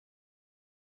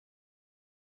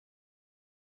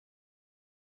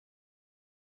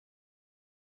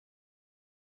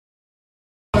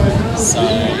So, I'm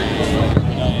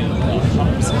not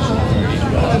 100% sure.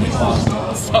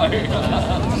 So, it's like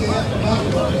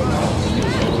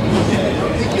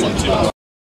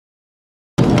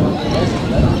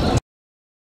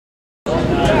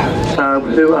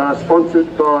 2 who are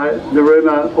sponsored by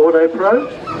NAROOMA Auto Pro.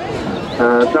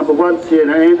 Number 1,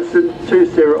 Sienna Anderson, 2,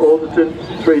 Sarah Alderton,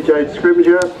 3, Jade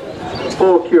Scrivenger,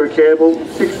 4, Kira Campbell,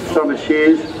 6, Summer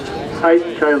Shears,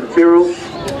 8, Kayla Tyrrell,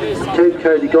 10,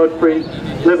 Katie Godfrey,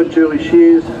 11, Julie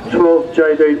Shears, 12,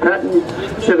 Jadine Patton,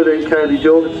 17, Kaylee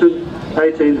Jorgensen,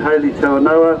 18, Hayley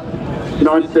Tawanoa,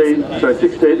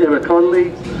 16, Emma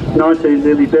Connolly, 19,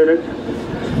 Lily Bennett,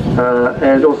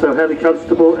 and also Hallie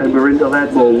Constable and Mirinda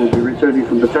Ladmore will be returning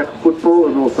from the tackle football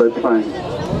and also playing.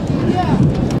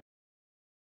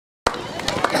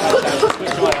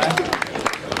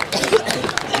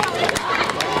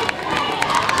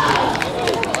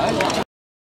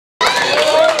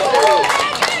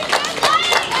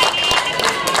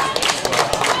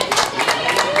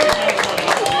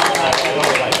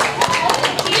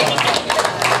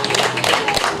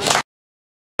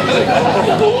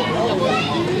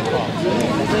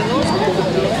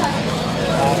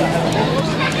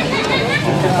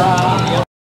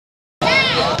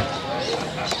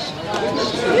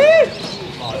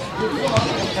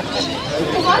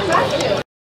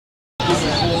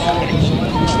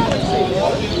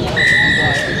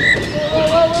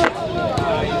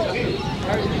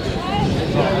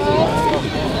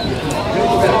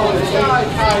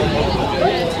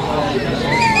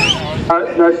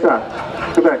 No start.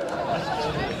 Go back.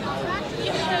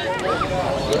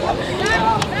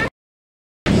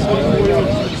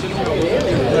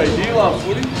 Hey, do you love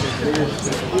footy?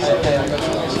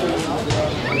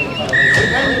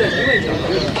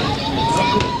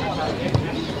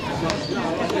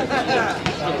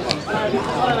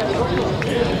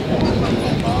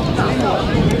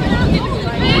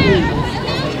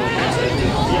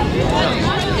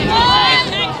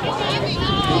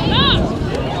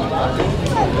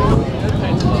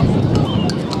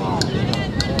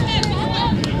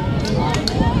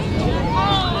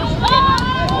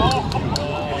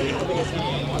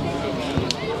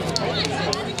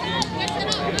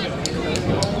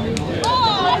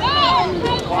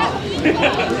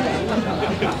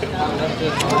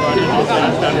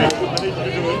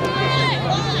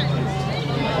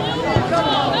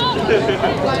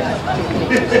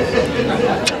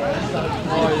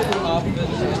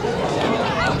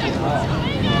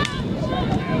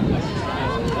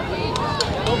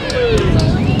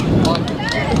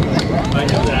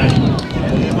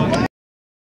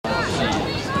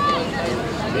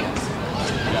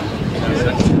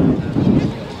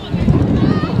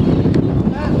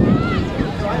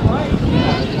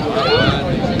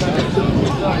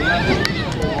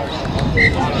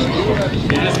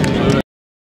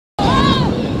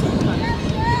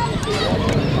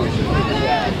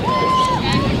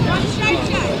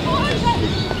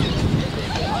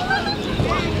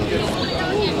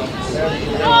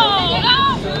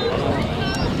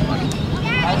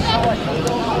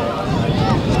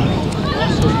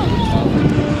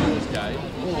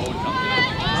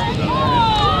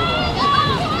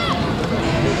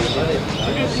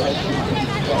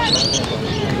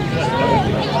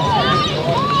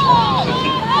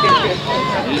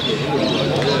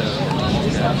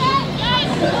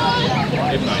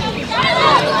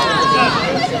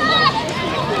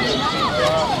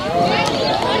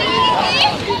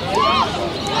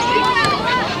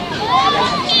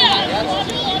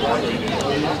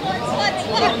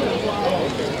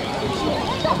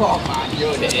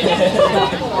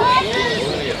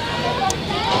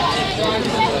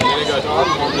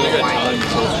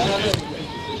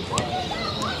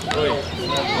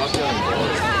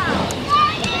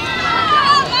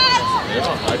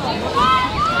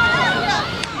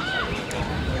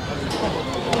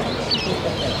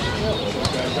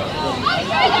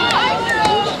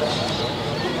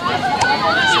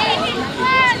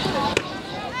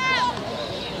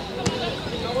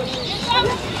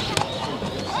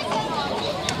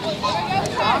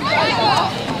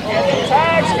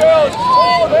 Tags, girls!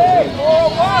 4 there!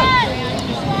 4-1!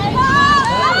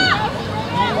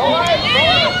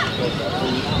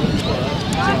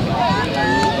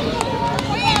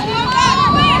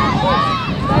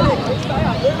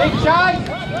 Big chase!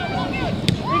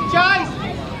 Big chase!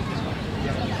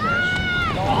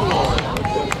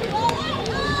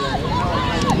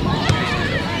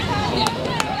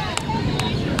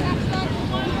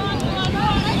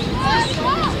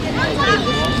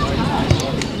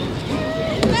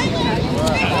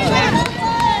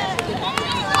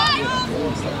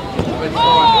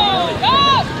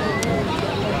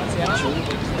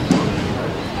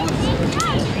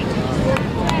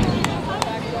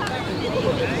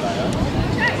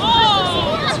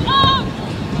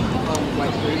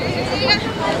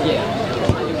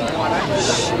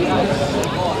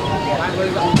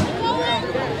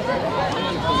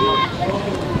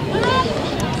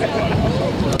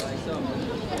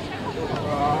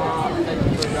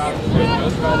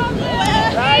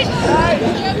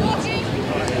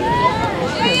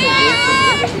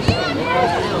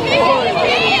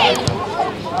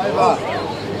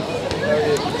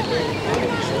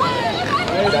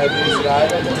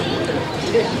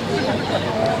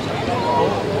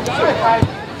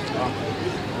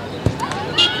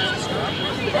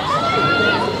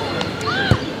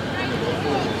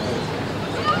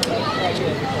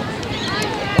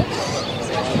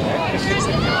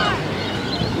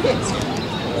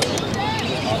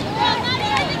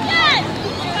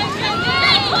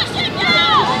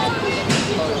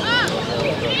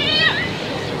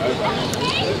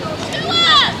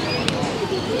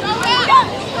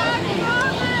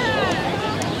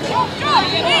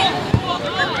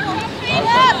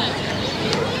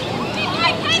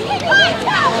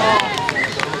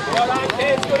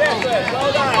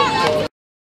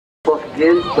 Clock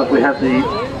again, but we have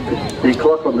the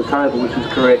clock on the table, which is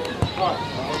correct.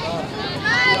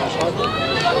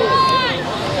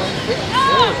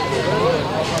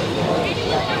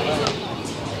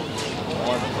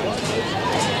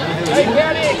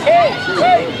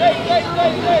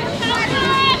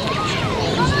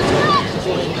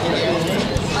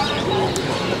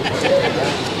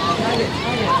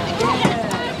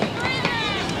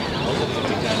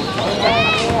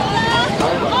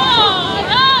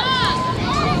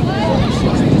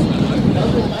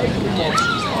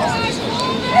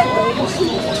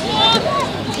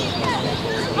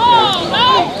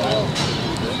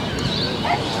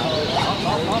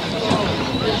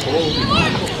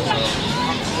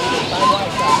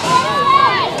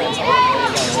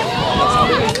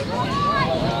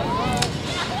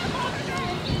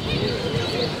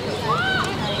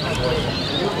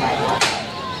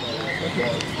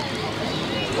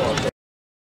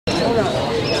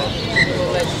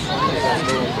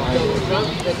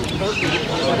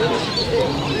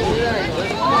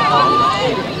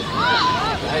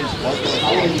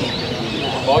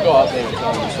 I'll go up there and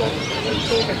tell them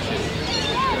talking shit.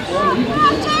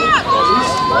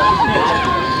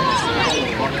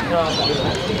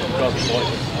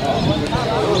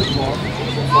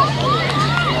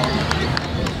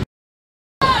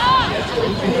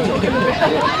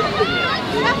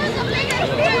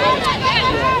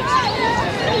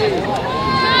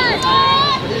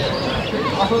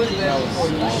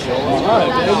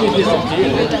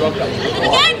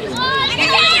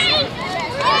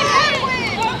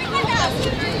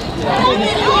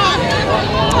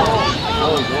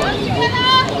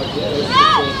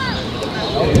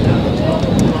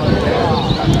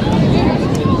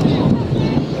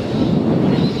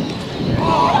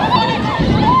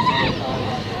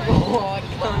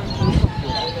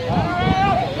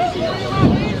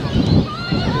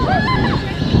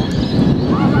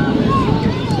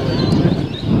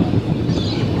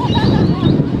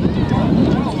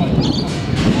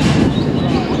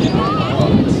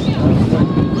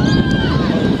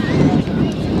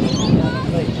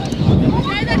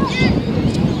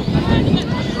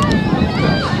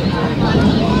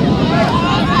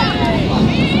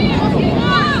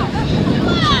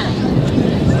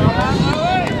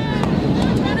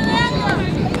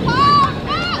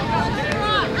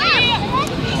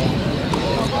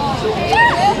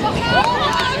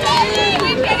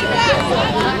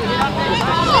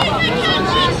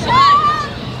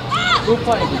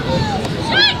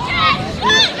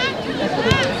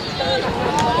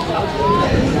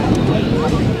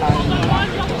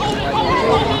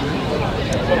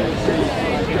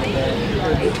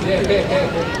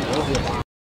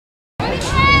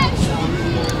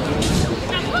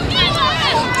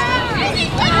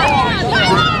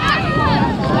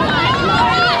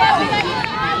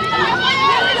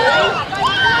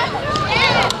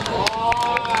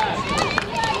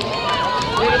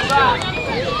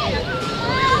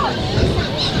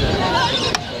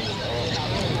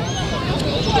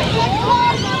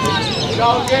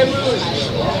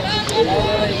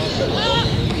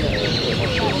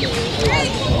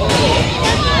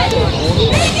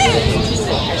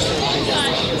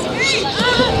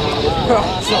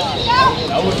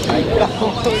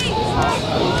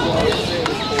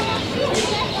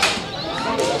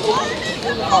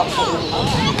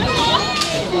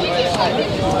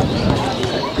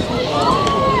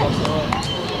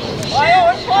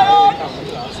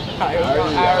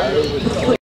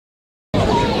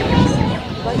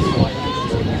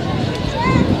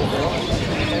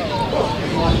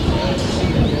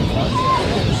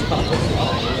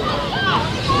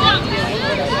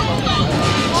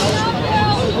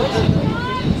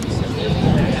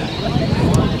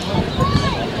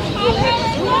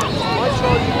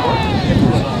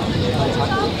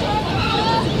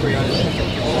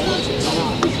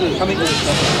 Coming to the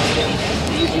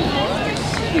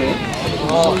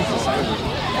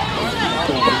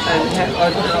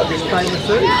and I'll just pay the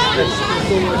food. That's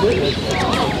all I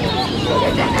do.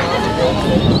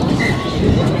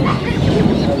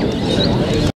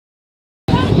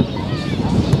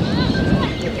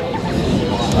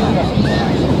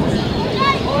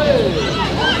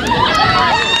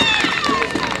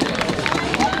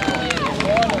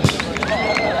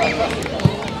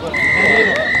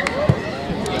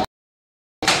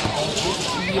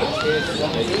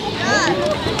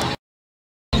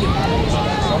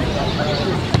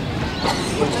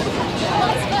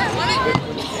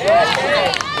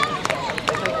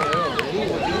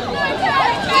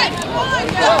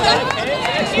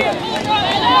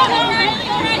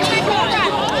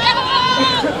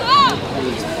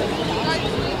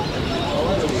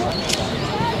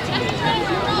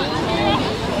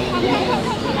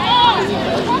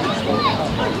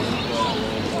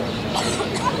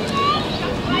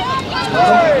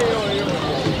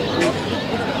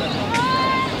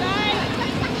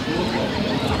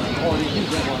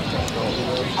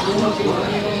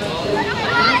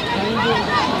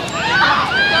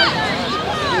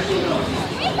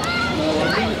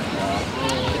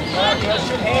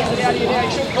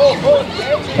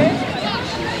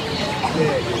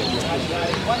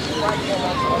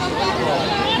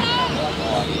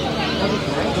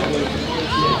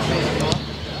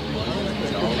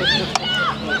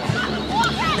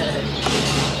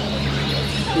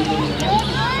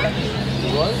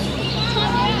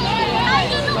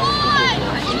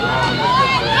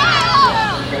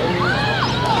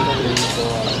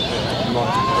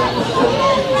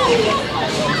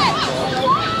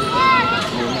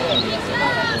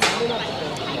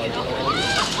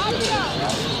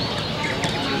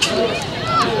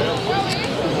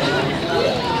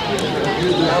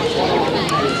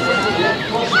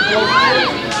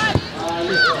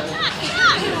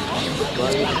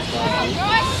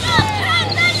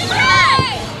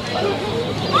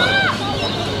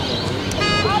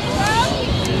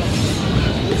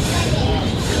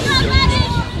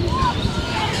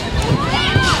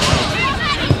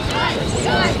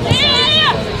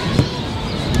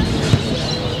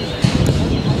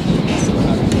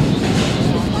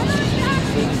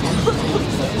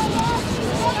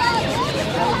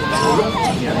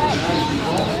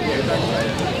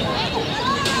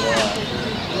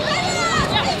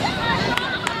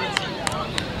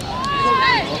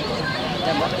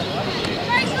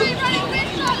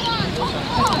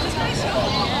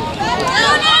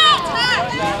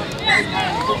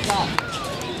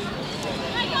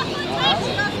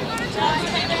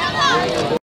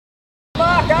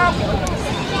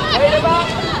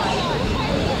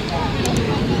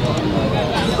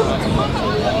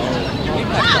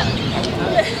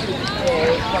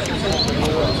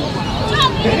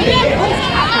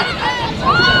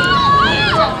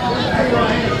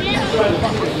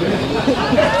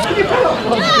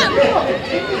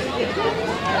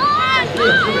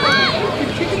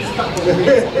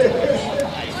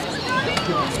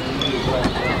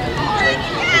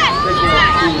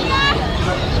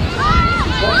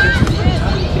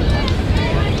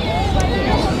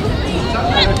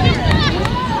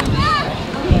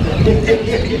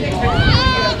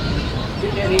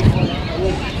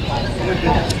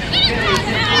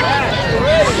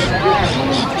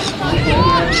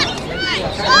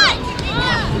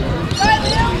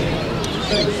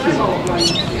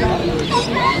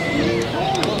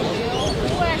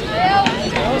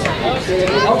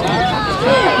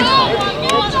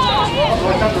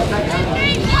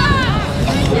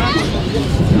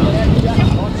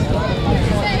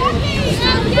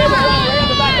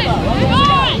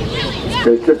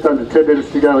 There's just under 10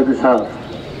 minutes to go in this half.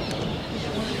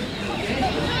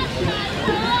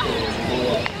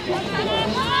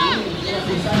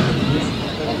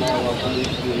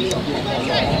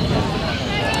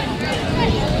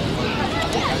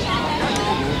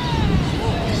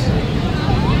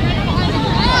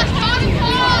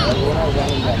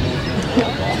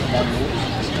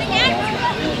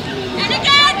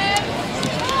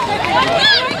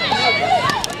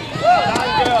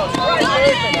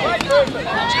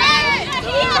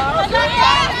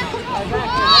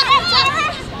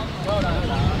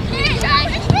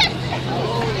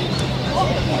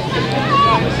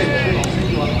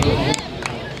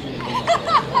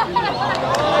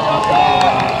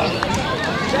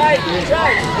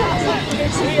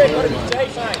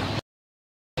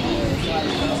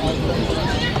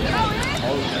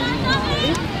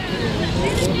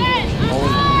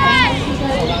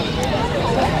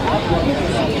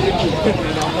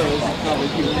 Well,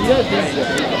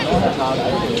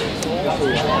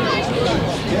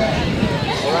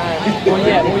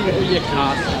 yeah, all your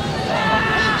cards.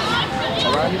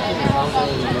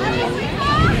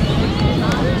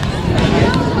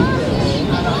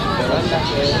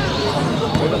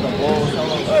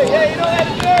 Hey, yeah, you don't have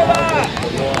to do that!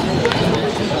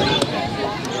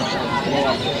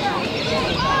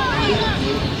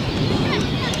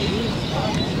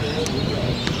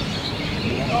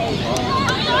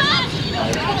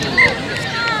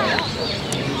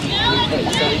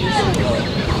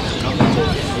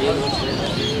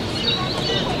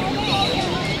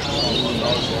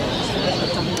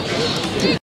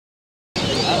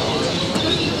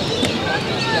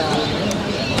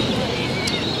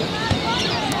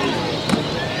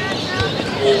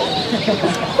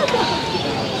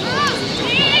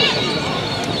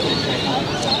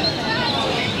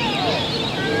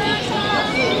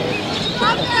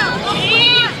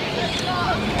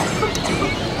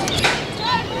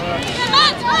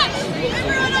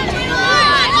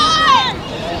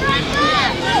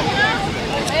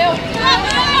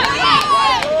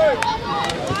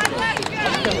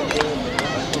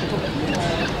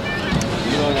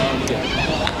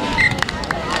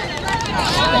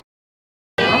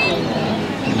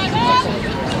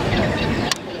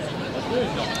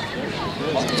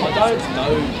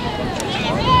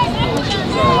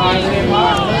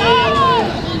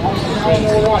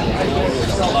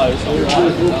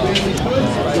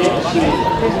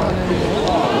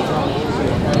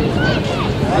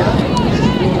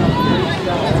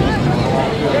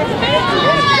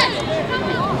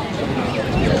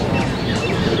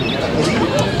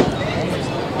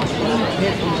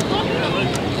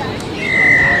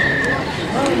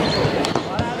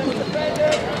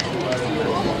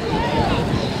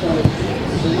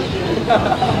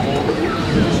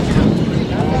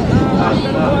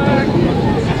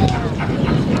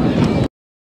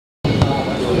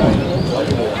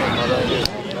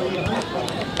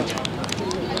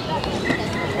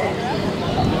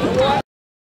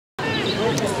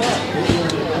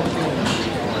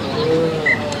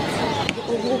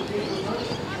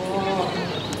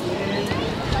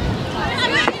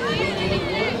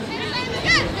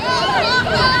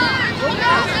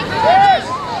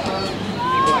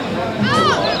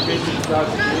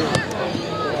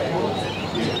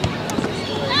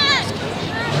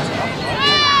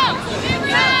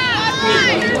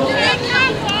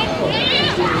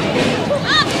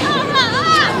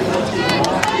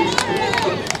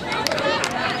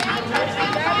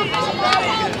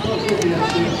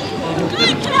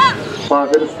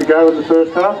 Minutes to go in the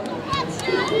first half.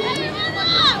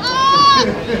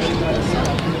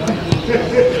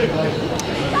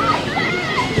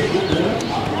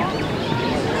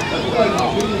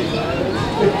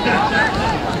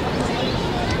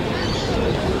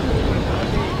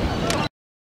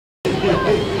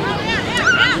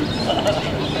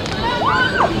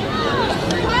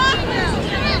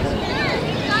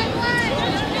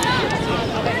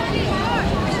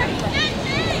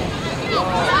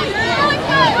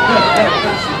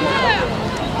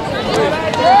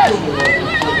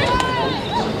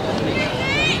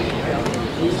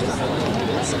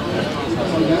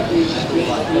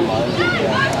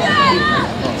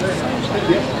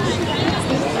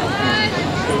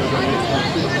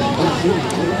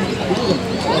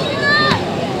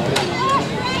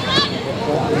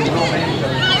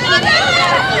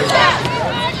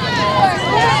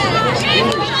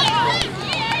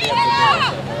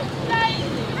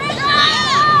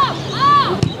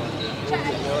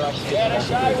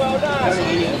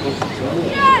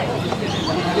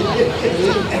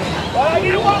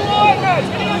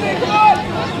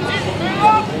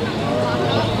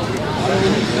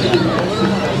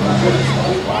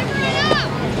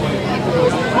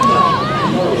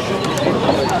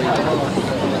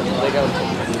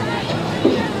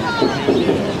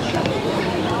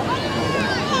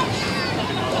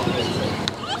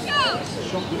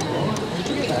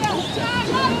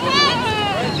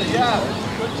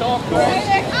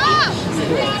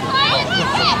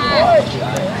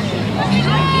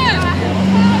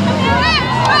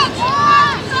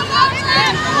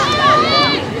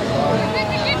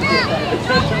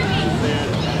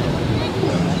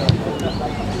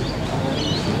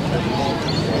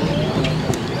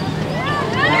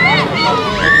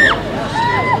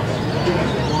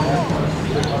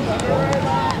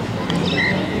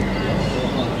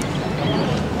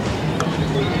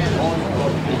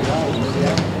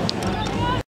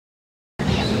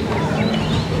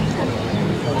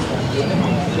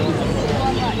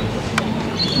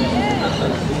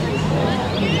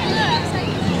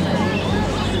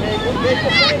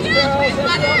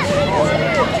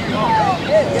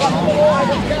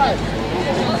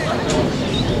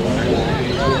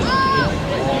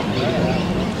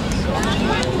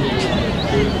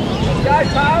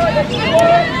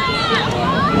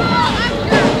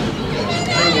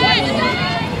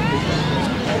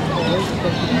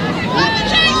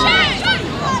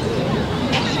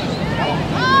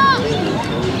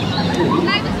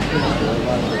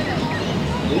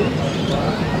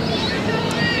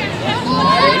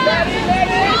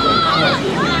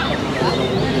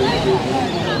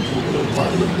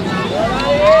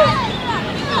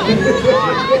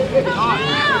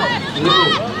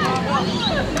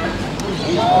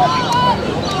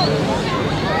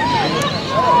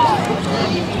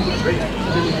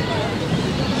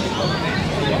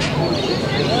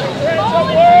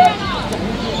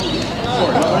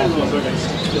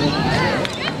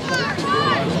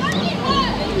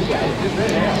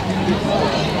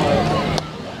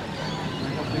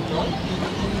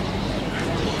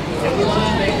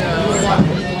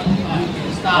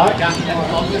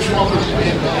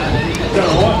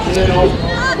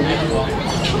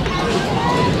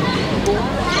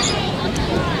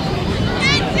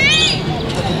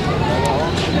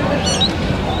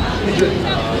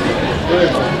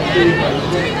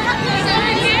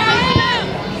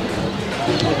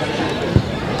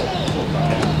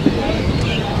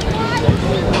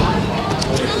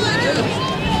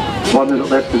 1 minute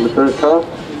left in the first half.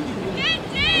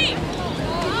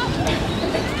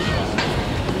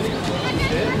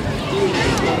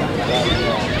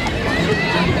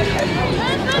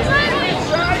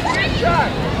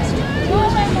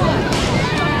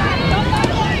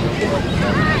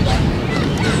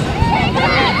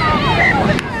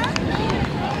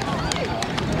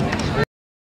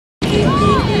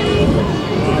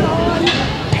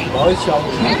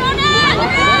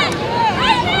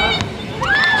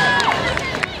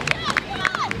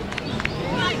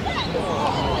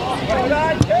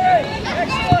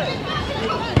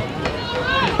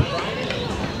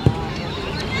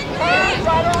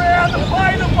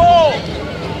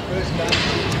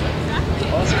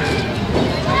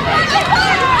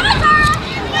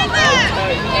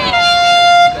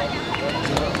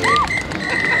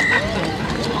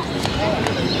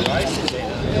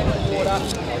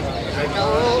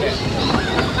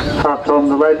 Half time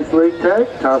the ladies league tag,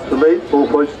 TATHRA lead 4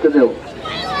 points to 0.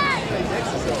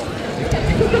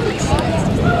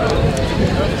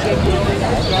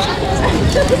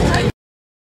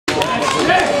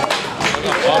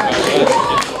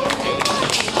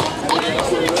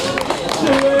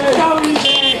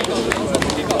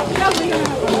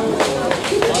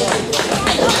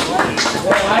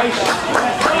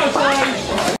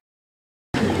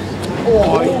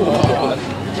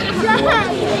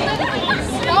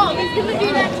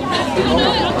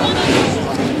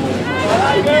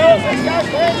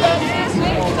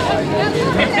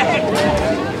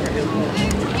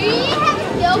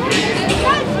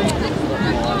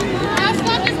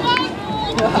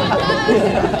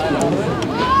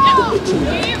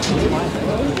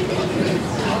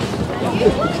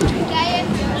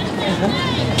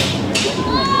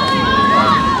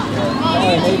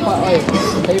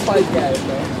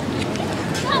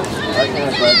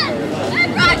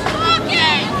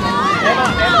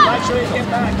 Emma, make sure you get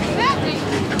back.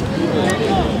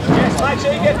 Yes, make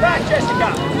sure you get back, Jessica.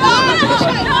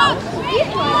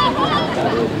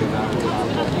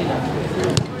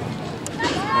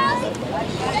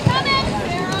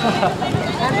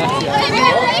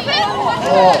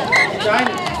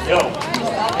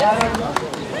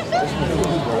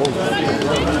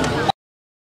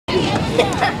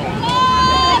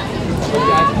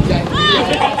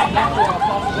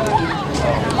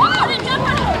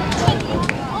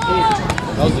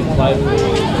 That was a play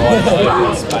right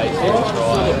over space.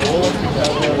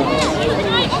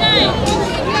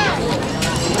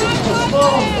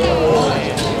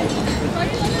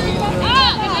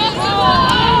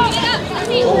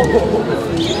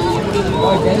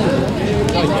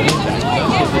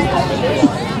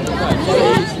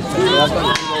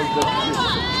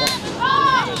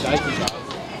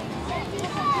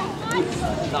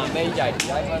 Làm mấy chạy thì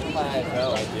đấy vẫn phải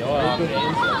rồi kiểu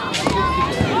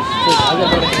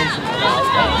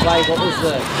like what was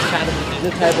the kind of the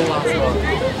table last one?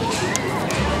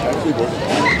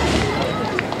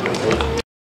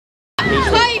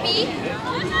 Baby.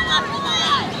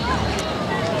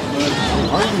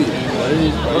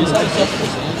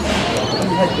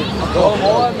 Go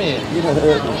more, man.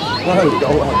 Go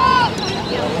on.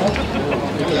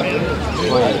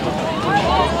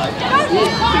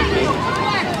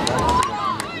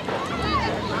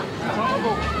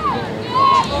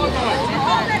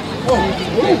 I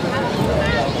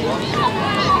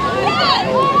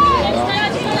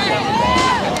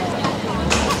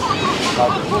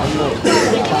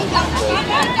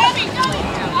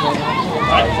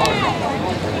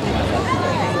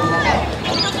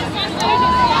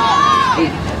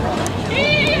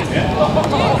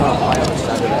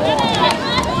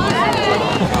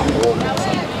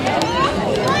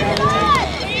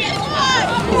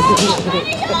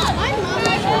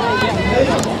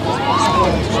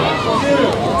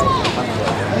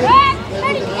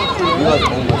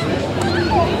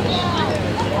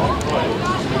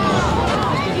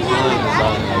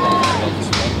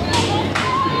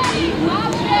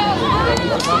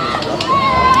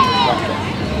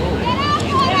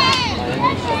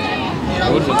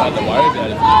would have just had to worry about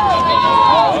it.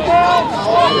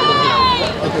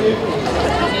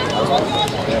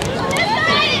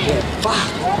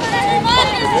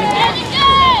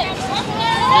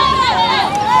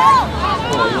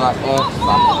 You're like, oh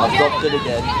fuck, I've dropped it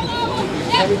again.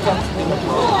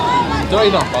 Not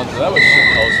enough buns, that was shit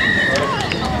close.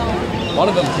 One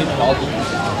of them hit Carlton. I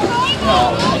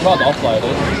tried to offload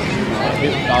it.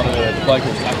 Hit the bloke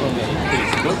was tackling me and hit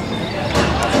his foot.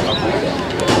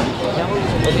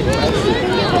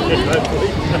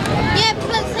 Yeah,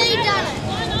 but he done it.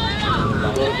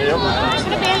 Put a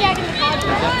band-aid in the car.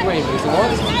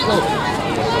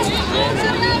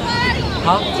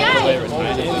 Huh? Jay!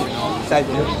 Say do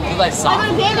they I suck? got a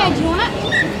band-aid, do you want it?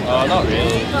 Not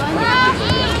really.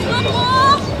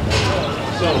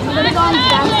 I'm gonna go on the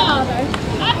gas car though.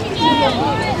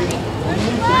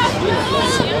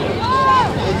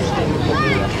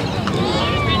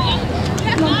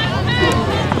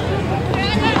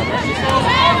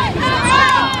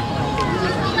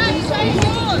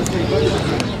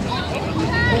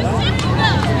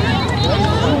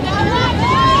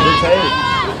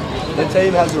 The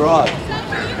team has arrived.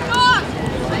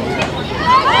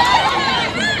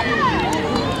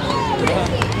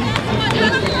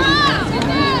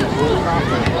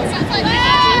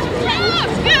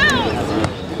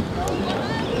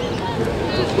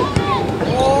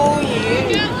 Oh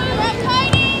yeah!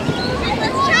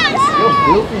 You're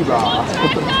filthy, bro.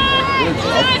 Good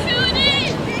job.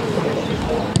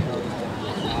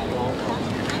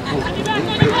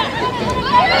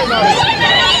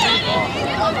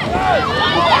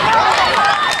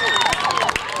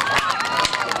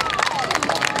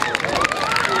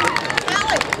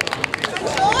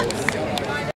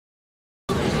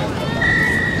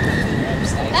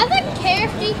 Doesn't care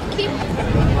if he keep.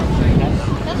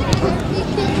 Doesn't care if he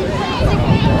keep.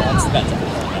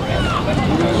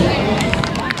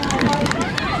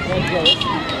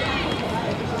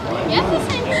 Yes, the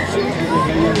same.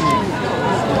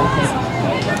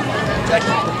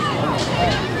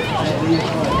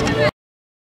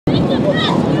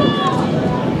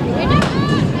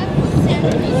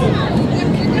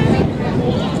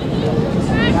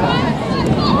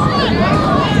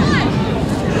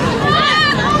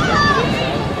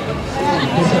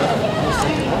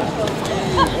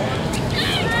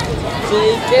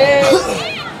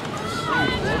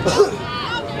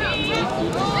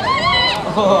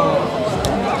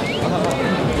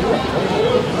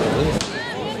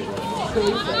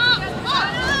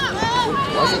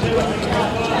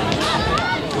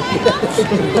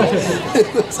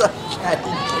 It looks like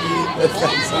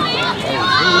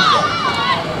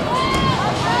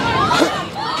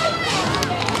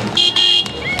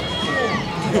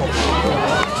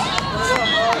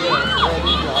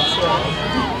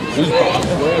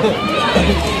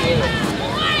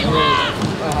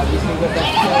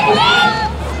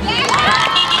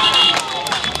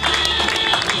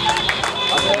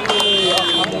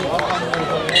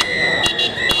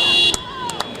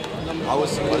I was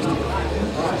supposed to.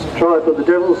 Try for the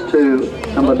Devils to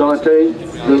number 19,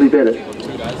 Lily Bennett.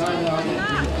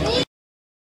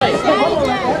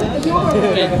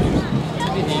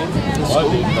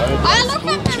 I look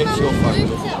at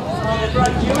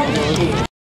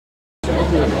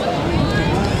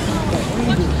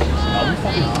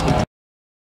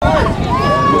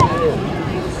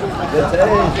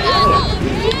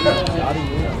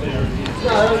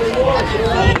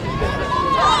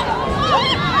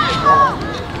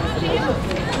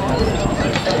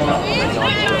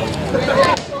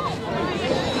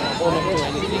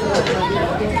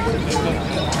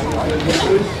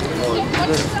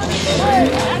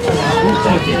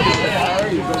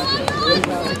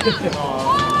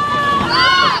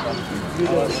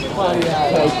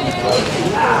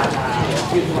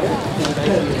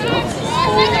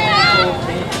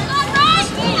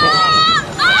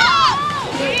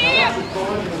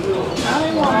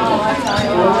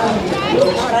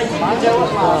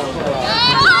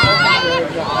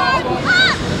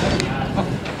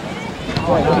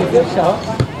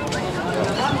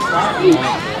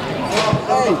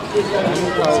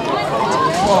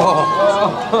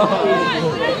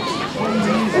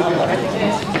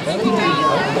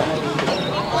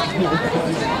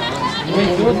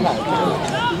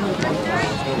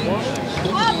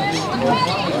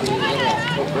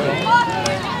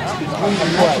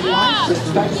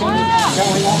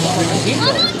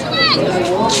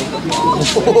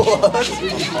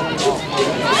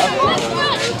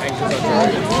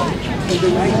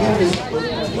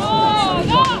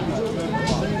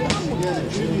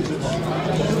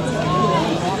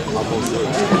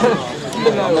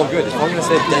I'm not good. If I'm going to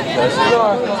say dead person.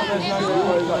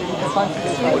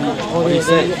 What do you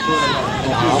say?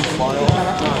 I'm fine.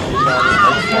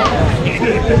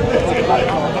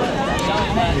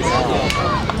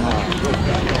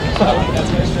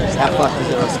 How fast is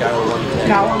it on a scale of 1 to 10?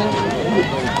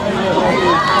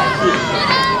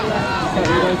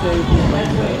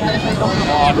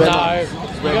 Oh no!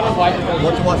 You gotta wait.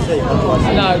 What do I see? What do I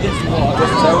see? No, this is what.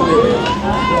 Just tell me.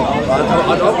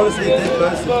 I don't want to see a dead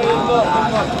person.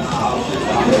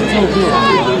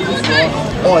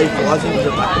 Oh, he flies into the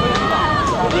back of it.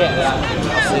 Yeah.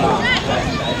 I see him.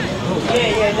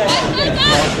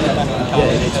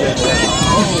 Yeah, he turns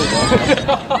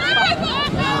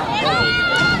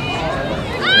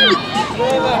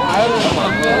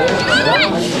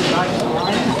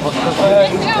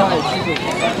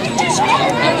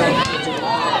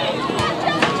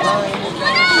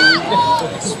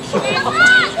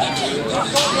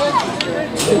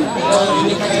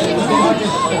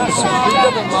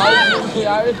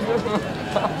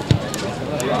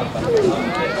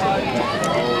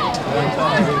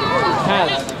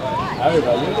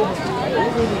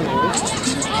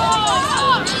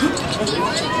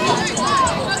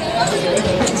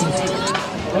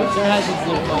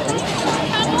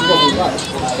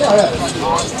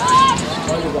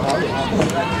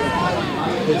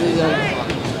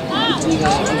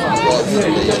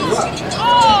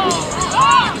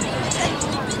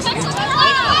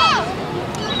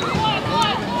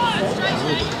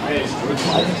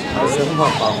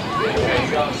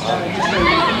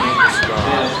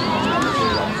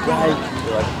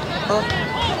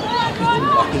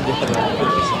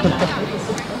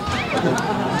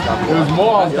There was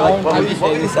more.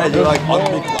 You said you're like on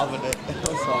big loving it.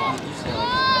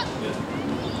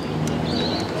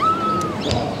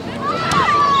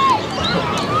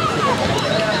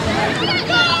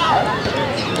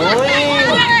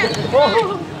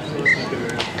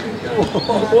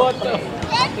 What the?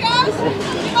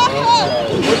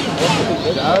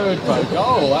 Dude, bro, go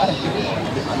away.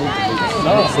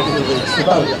 No, I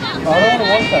don't want to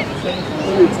watch that.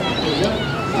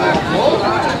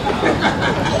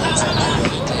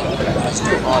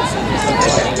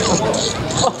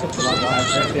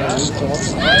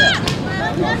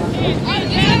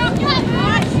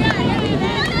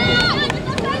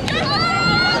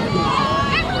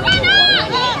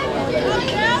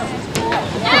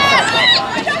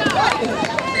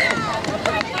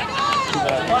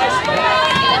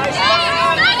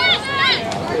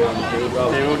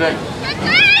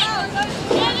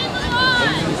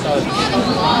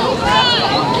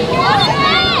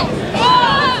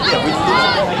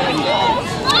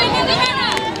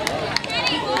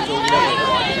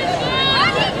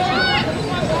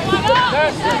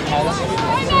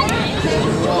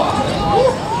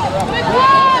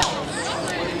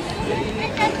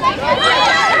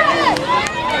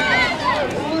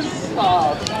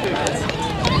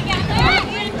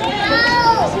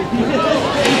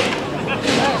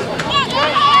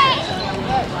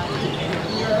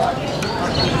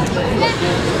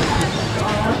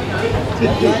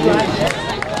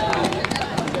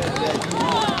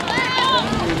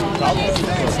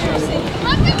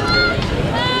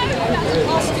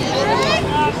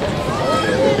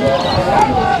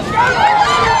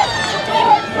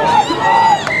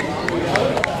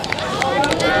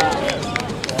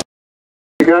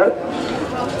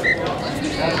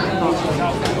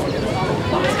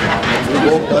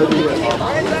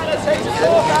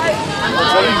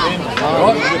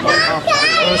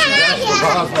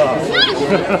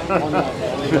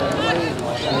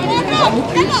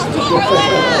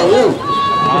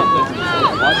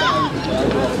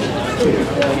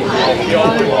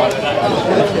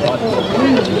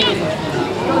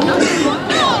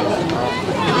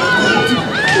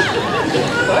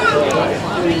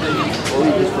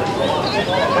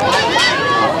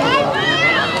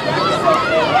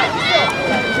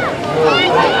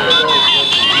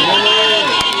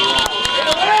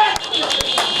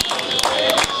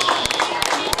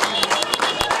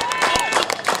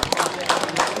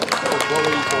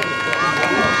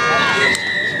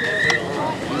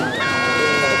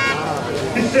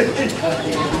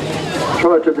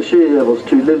 charge of the She Devils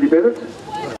to Lily Bennett.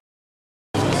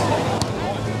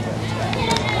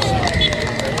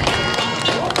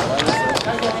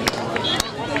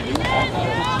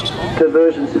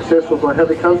 Conversion successful by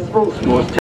Heather Constable, scores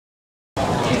 10.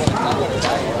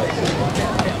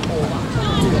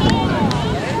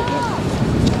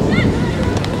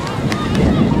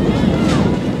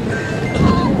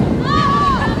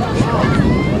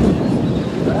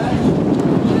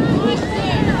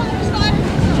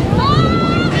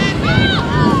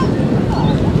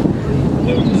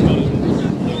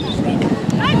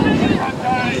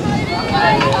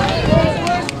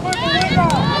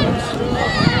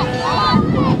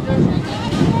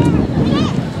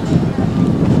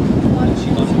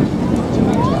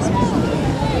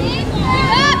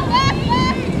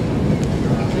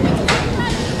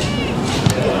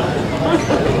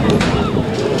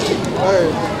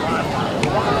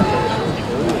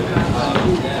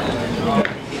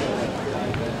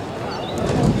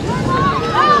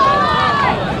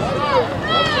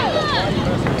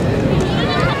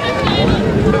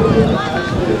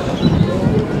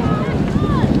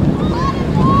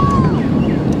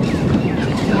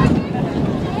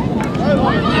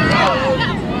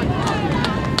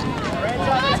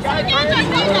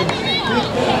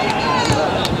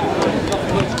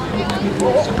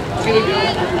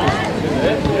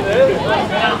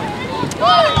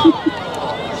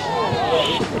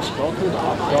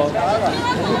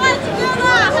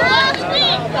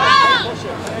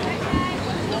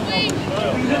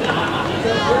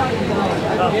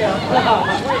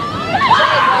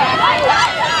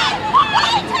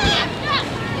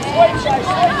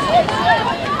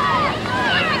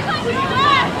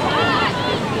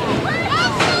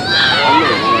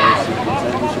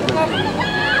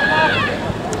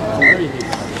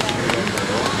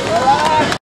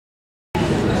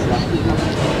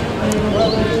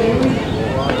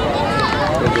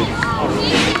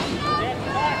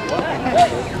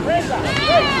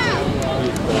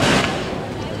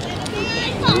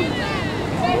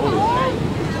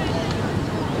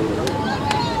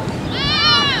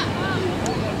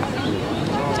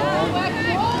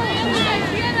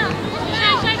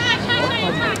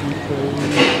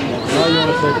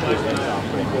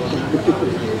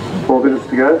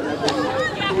 To go.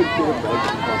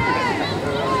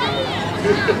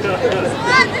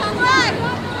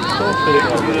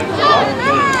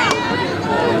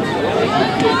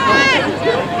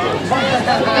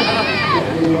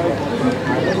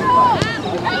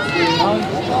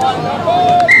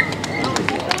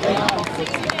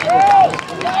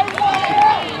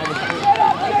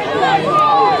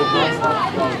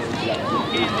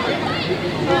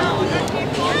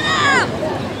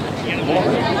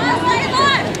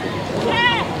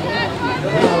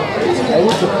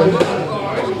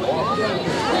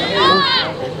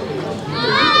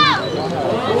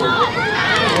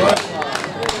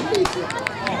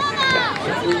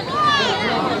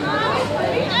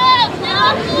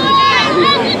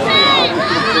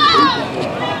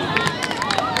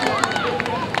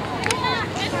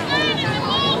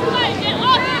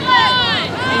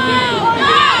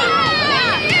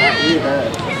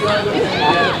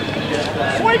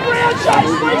 Swing round,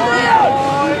 Chase! Swing round!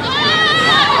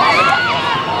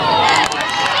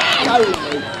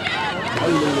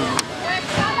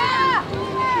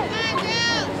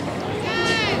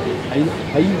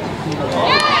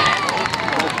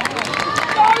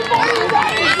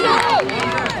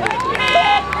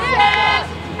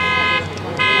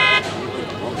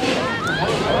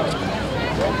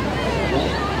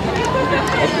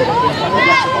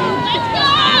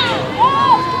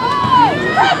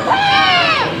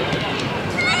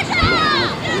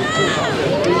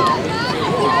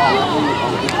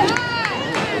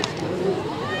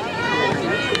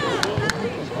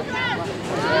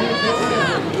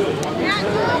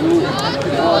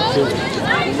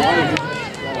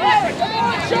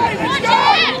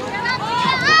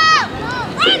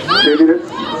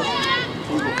 Minutes.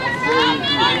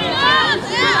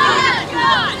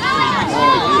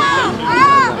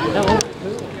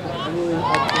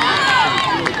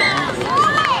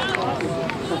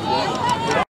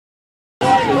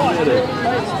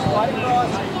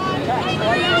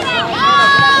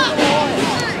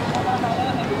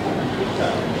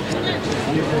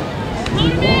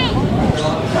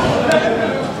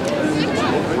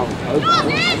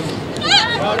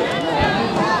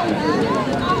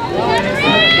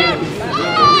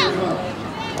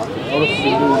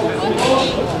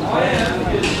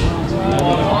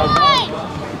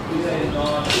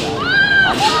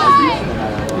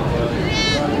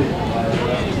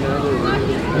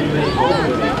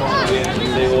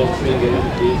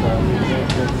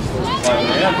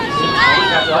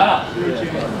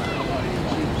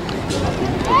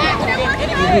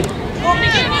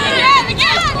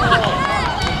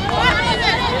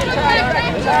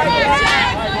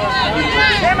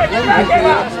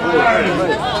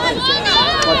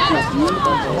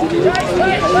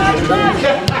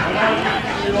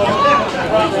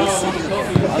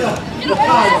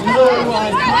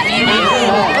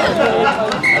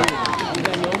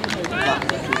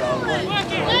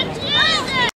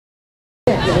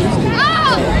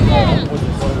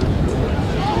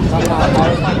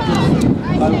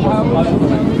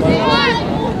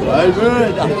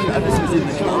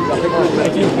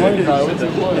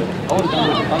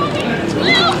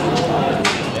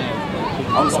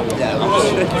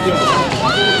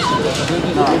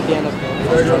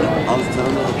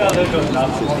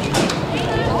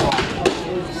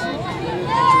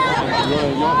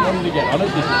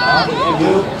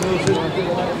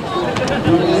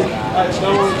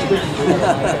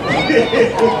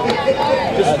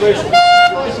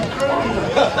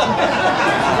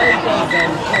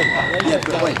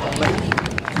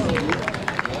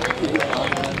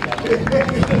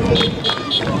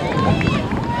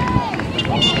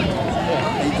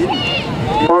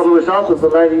 Final result of the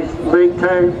ladies' league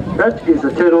team match is a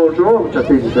 10-all draw, which I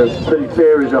think is a pretty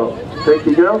fair result. Thank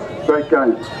you, girls. Great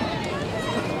game.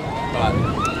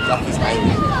 Lucky's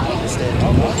Haley. I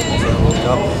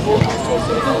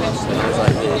was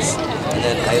like this. And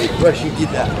then Haley, well, she did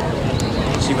that.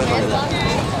 She went like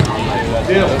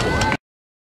that.